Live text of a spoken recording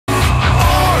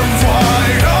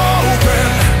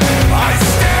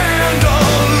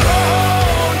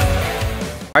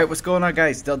Alright, what's going on,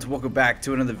 guys? Delta, welcome back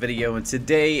to another video, and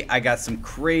today I got some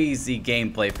crazy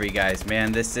gameplay for you guys,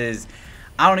 man.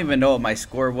 I don't even know what my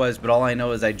score was, but all I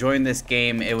know is I joined this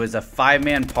game. It was a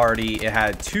 5-man party. It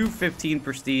had 2 15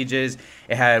 prestiges.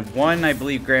 It had one, I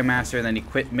believe, Grandmaster, and then he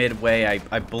quit midway,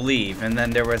 I believe. And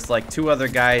then there was like 2 other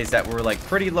guys that were like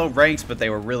pretty low ranks, but they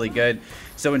were really good.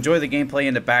 So enjoy the gameplay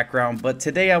in the background. But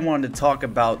today I wanted to talk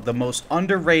about the most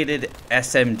underrated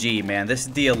SMG, man. This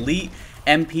is the Elite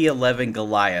MP11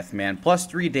 Goliath, man. Plus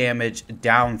 3 damage,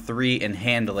 down 3 in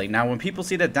handling. Now, when people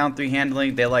see that down 3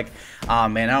 handling, they're like, oh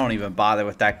man, I don't even bother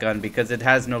with that gun because it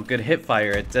has no good hip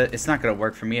fire. It's not going to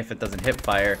work for me if it doesn't hip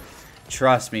fire.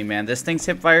 Trust me, man. This thing's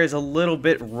hip fire is a little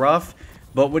bit rough,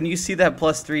 but when you see that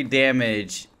plus 3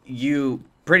 damage, you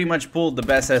pretty much pulled the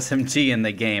best SMG in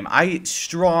the game. I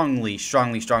strongly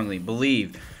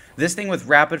believe this thing with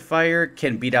rapid fire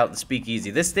can beat out the Speakeasy.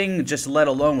 This thing, just let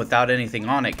alone without anything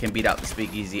on it, can beat out the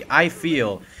Speakeasy. I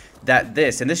feel that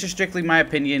and this is strictly my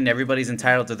opinion, everybody's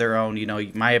entitled to their own, you know,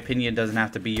 my opinion doesn't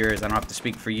have to be yours, I don't have to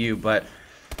speak for you, but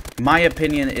my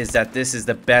opinion is that this is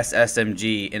the best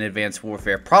SMG in Advanced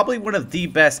Warfare. Probably one of the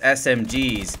best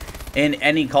SMGs in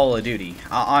any Call of Duty,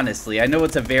 honestly. I know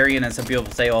it's a variant and some people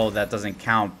say, oh, that doesn't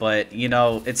count, but, you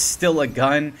know, it's still a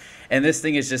gun. And this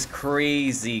thing is just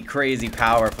crazy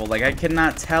powerful. Like, I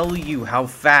cannot tell you how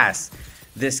fast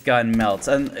this gun melts.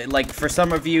 And, like, for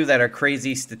some of you that are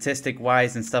crazy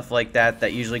statistic-wise and stuff like that,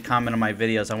 that usually comment on my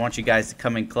videos, I want you guys to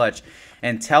come in clutch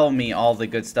and tell me all the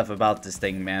good stuff about this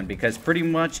thing, man. Because pretty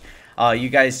much, you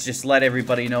guys just let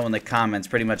everybody know in the comments.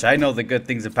 Pretty much, I know the good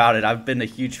things about it. I've been a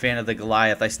huge fan of the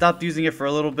Goliath. I stopped using it for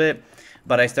a little bit,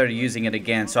 but I started using it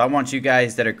again. So I want you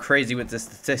guys that are crazy with the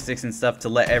statistics and stuff to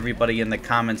let everybody in the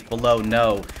comments below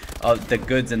know the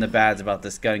goods and the bads about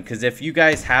this gun. Because if you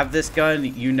guys have this gun,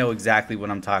 you know exactly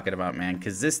what I'm talking about, man.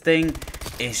 Because this thing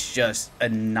is just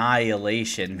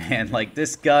annihilation, man. Like,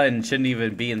 this gun shouldn't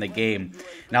even be in the game.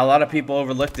 Now, a lot of people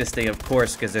overlook this thing, of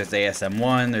course, because there's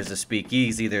ASM1, there's a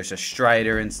Speakeasy, there's a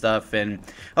Strider and stuff. And,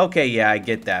 okay, yeah, I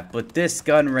get that. But this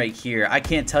gun right here, I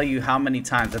can't tell you how many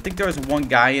times. I think there was one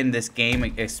guy in this game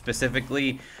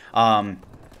specifically, and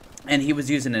he was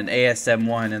using an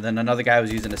ASM1, and then another guy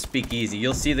was using a Speakeasy.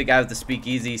 You'll see the guy with the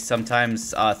Speakeasy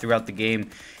sometimes throughout the game.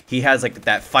 He has like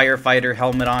that firefighter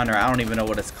helmet on, or I don't even know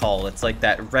what it's called. It's like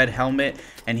that red helmet,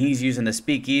 and he's using the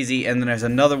Speakeasy, and then there's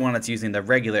another one that's using the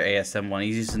regular ASM1.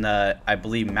 He's using the, I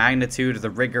believe, Magnitude or the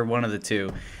Rigger, one of the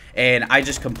two. And I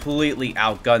just completely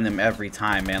outgun them every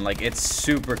time, man. Like, it's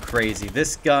super crazy.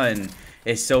 This gun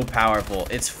is so powerful.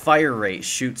 Its fire rate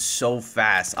shoots so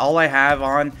fast. All I have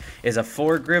on is a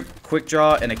foregrip, quick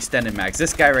draw, and extended mags.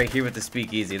 This guy right here with the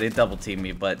Speakeasy, they double team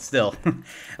me, but still,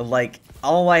 like,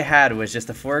 all I had was just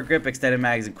a foregrip, extended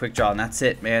mags, and quick draw, and that's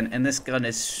it, man. And this gun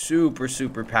is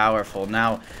super powerful.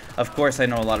 Now, of course, I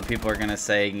know a lot of people are gonna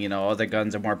say, you know, other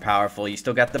guns are more powerful. You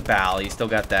still got the BAL, you still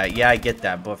got that. Yeah, I get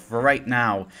that, but for right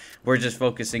now, we're just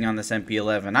focusing on this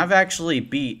MP11. I've actually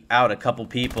beat out a couple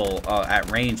people at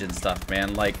range and stuff,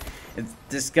 man. Like,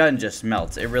 this gun just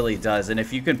melts. It really does. And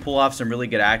if you can pull off some really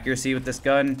good accuracy with this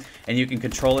gun, and you can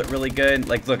control it really good,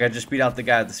 like, look, I just beat out the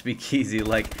guy with the Speakeasy.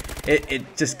 Like,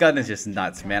 this gun is just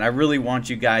nuts, man. I really want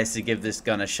you guys to give this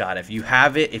gun a shot. If you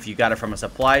have it, if you got it from a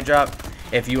supply drop,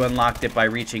 if you unlocked it by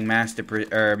reaching Master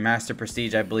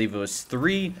Prestige, I believe it was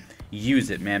 3, use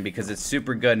it, man, because it's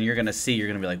super good, and you're gonna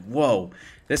be like, whoa,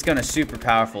 this gun is super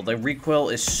powerful. The recoil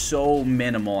is so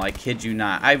minimal, I kid you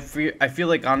not. I feel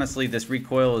like, honestly, this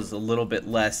recoil is a little bit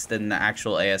less than the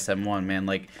actual ASM1, man.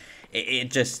 Like,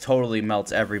 it just totally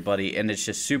melts everybody, and it's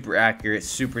just super accurate,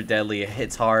 super deadly. It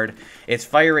hits hard. Its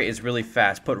fire rate is really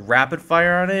fast. Put rapid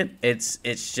fire on it,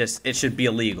 it should be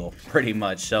illegal, pretty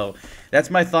much. So that's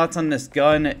my thoughts on this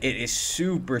gun. It is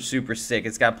super sick.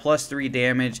 It's got plus 3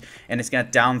 damage, and it's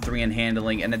got down 3 in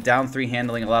handling. And the down 3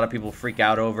 handling, a lot of people freak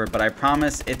out over, but I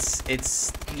promise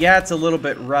yeah, it's a little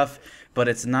bit rough, but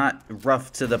it's not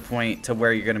rough to the point to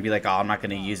where you're going to be like, oh, I'm not going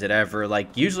to use it ever.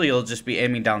 Like, usually you'll just be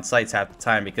aiming down sights half the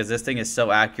time, because this thing is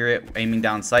so accurate, aiming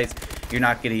down sights, you're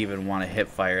not going to even want to hip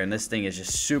fire. And this thing is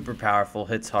just super powerful,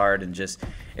 hits hard, and just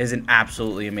is an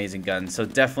absolutely amazing gun. So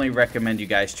definitely recommend you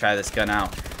guys try this gun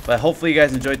out. But hopefully you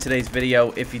guys enjoyed today's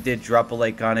video. If you did, drop a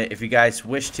like on it. If you guys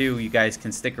wish to, you guys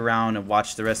can stick around and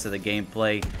watch the rest of the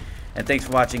gameplay. And thanks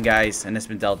for watching, guys. And it's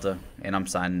been Delta, and I'm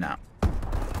signing out.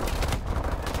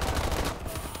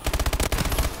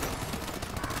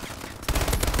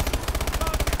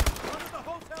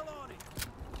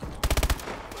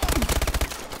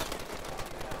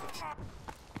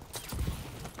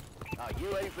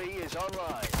 UAV is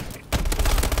online.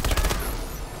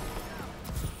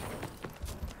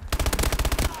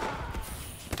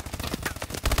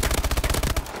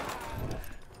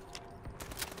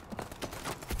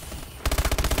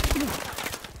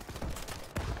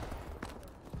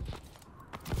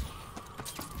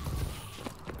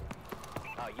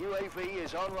 UAV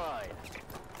is online.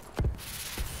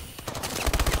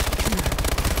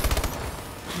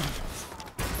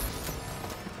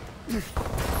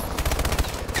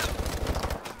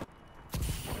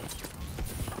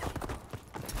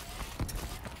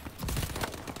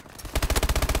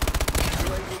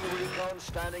 UAV recon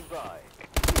standing by.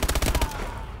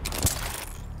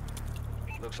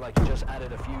 Looks like you just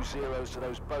added a few zeros to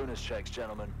those bonus checks,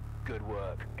 gentlemen. Good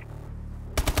work.